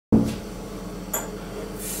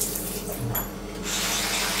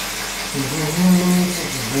Wait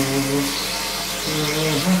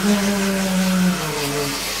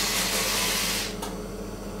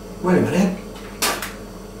a minute.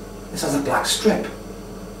 This has a black strip.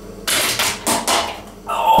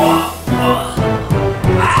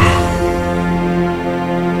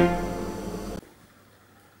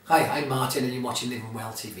 Hi, I'm Martin and you're watching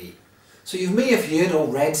LivingWell TV. So you may have heard or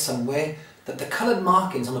read somewhere that the coloured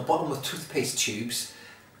markings on the bottom of toothpaste tubes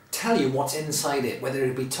tell you what's inside it, whether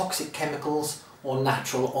it be toxic chemicals or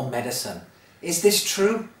natural or medicine. Is this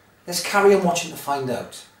true? Let's carry on watching to find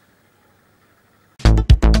out.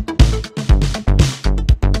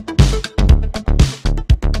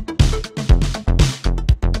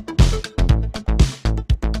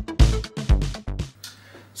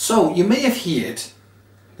 So you may have heard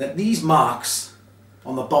that these marks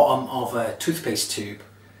on the bottom of a toothpaste tube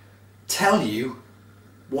tell you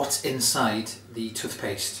what's inside the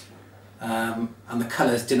toothpaste, and the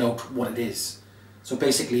colours denote what it is. So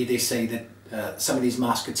basically they say that some of these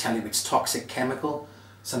marks could tell you it's toxic chemical,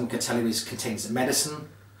 some could tell you it contains a medicine,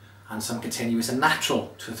 and some could tell you it's a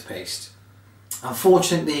natural toothpaste.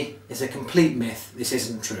 Unfortunately, it's a complete myth. This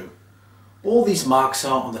isn't true. All these marks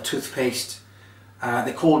are on the toothpaste.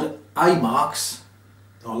 They're called eye marks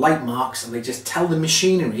or light marks, and they just tell the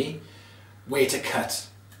machinery where to cut.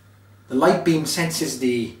 The light beam senses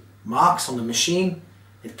the marks on the machine,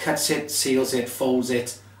 it cuts it, seals it, folds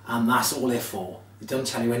it, and that's all they're for. They don't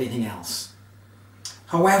tell you anything else.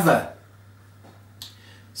 However,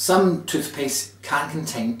 some toothpaste can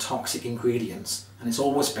contain toxic ingredients, and it's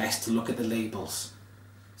always best to look at the labels.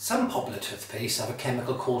 Some popular toothpastes have a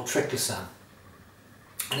chemical called triclosan,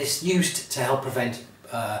 and it's used to help prevent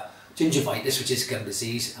gingivitis, which is gum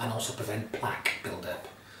disease, and also prevent plaque buildup.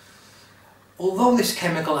 Although this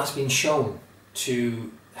chemical has been shown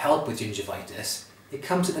to help with gingivitis, it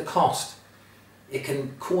comes at a cost. It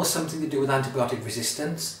can cause something to do with antibiotic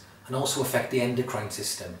resistance and also affect the endocrine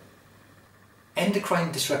system.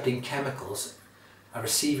 Endocrine disrupting chemicals are a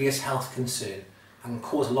serious health concern and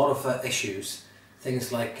cause a lot of issues,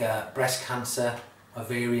 things like breast cancer,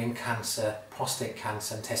 ovarian cancer, prostate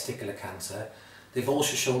cancer and testicular cancer. They've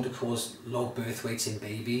also shown to cause low birth weights in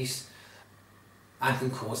babies and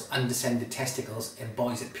can cause undescended testicles in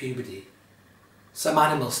boys at puberty. Some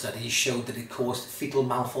animal studies showed that it caused fetal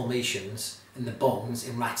malformations in the bones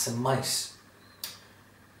in rats and mice.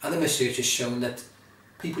 Other research has shown that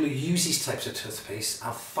people who use these types of toothpaste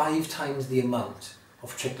have 5 times the amount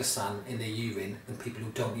of triclosan in their urine than people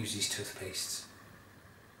who don't use these toothpastes.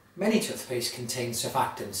 Many toothpastes contain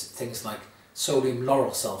surfactants, things like sodium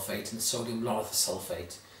lauryl sulfate and sodium lauryl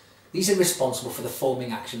sulfate. These are responsible for the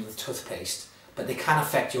foaming action of the toothpaste, but they can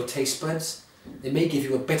affect your taste buds. They may give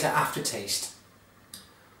you a bitter aftertaste,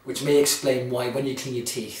 which may explain why when you clean your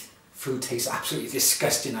teeth, food tastes absolutely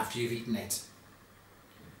disgusting after you've eaten it.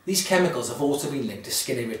 These chemicals have also been linked to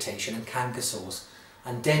skin irritation and canker sores,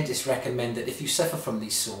 and dentists recommend that if you suffer from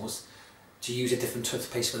these sores, to use a different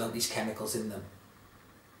toothpaste without these chemicals in them.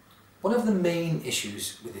 One of the main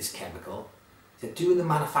issues with this chemical is that during the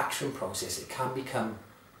manufacturing process it can become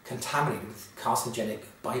contaminated with carcinogenic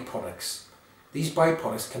byproducts. These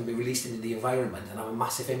byproducts can be released into the environment and have a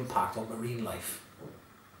massive impact on marine life.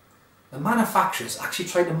 The manufacturers actually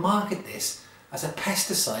try to market this as a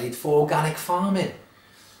pesticide for organic farming.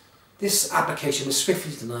 This application was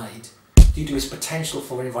swiftly denied due to its potential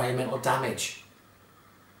for environmental damage.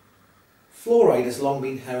 Fluoride has long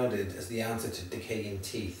been heralded as the answer to decaying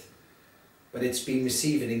teeth, but it's been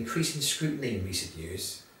receiving increasing scrutiny in recent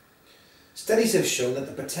years. Studies have shown that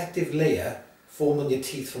the protective layer formed on your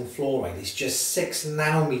teeth from fluoride is just 6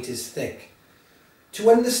 nanometers thick. To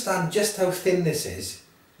understand just how thin this is,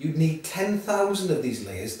 you'd need 10,000 of these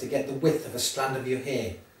layers to get the width of a strand of your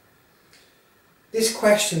hair. This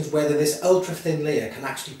questions whether this ultra thin layer can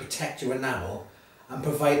actually protect your enamel and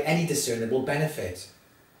provide any discernible benefit,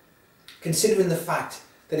 considering the fact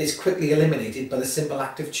that it's quickly eliminated by the simple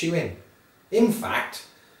act of chewing. In fact,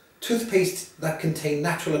 toothpaste that contain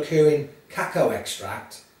natural occurring cacao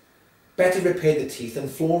extract better repair the teeth than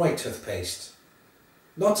fluoride toothpaste.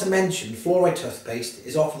 Not to mention, fluoride toothpaste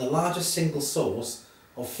is often the largest single source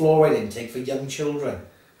of fluoride intake for young children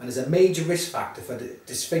and is a major risk factor for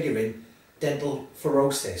disfiguring dental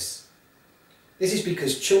fluorosis. This is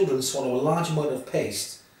because children swallow a large amount of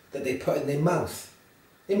paste that they put in their mouth.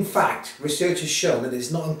 In fact, research has shown that it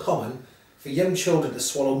is not uncommon for young children to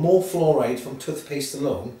swallow more fluoride from toothpaste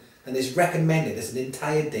alone than is recommended as an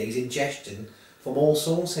entire day's ingestion from all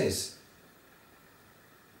sources.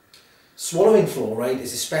 Swallowing fluoride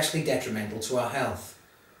is especially detrimental to our health.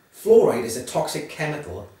 Fluoride is a toxic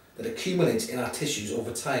chemical that accumulates in our tissues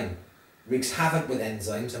over time, wreaks havoc with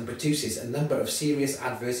enzymes and produces a number of serious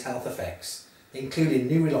adverse health effects, including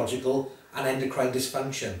neurological and endocrine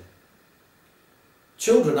dysfunction.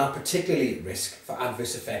 Children are particularly at risk for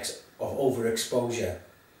adverse effects of overexposure.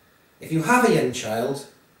 If you have a young child,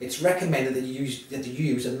 it's recommended that you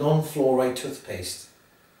use a non-fluoride toothpaste,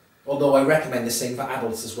 although I recommend the same for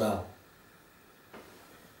adults as well.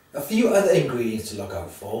 A few other ingredients to look out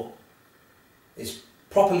for is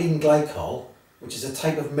propylene glycol, which is a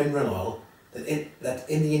type of mineral oil that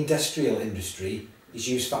in the industrial industry is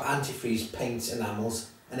used for antifreeze paints, enamels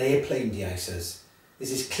and airplane deicers.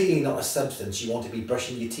 This is clearly not a substance you want to be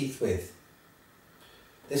brushing your teeth with.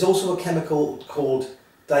 There's also a chemical called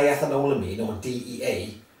diethanolamine, or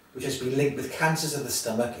DEA, which has been linked with cancers of the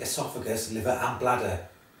stomach, esophagus, liver and bladder.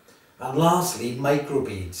 And lastly,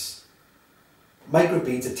 microbeads.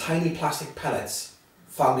 Microbeads are tiny plastic pellets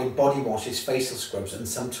found in body washes, facial scrubs and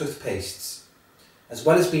some toothpastes. As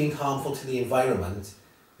well as being harmful to the environment,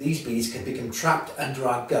 these beads can become trapped under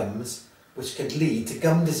our gums, which could lead to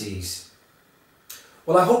gum disease.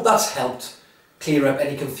 Well, I hope that's helped clear up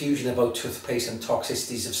any confusion about toothpaste and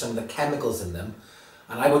toxicities of some of the chemicals in them,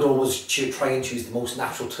 and I would always try and choose the most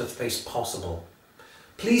natural toothpaste possible.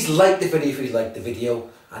 Please like the video if you liked the video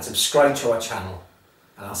and subscribe to our channel,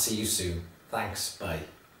 and I'll see you soon. Thanks, bye.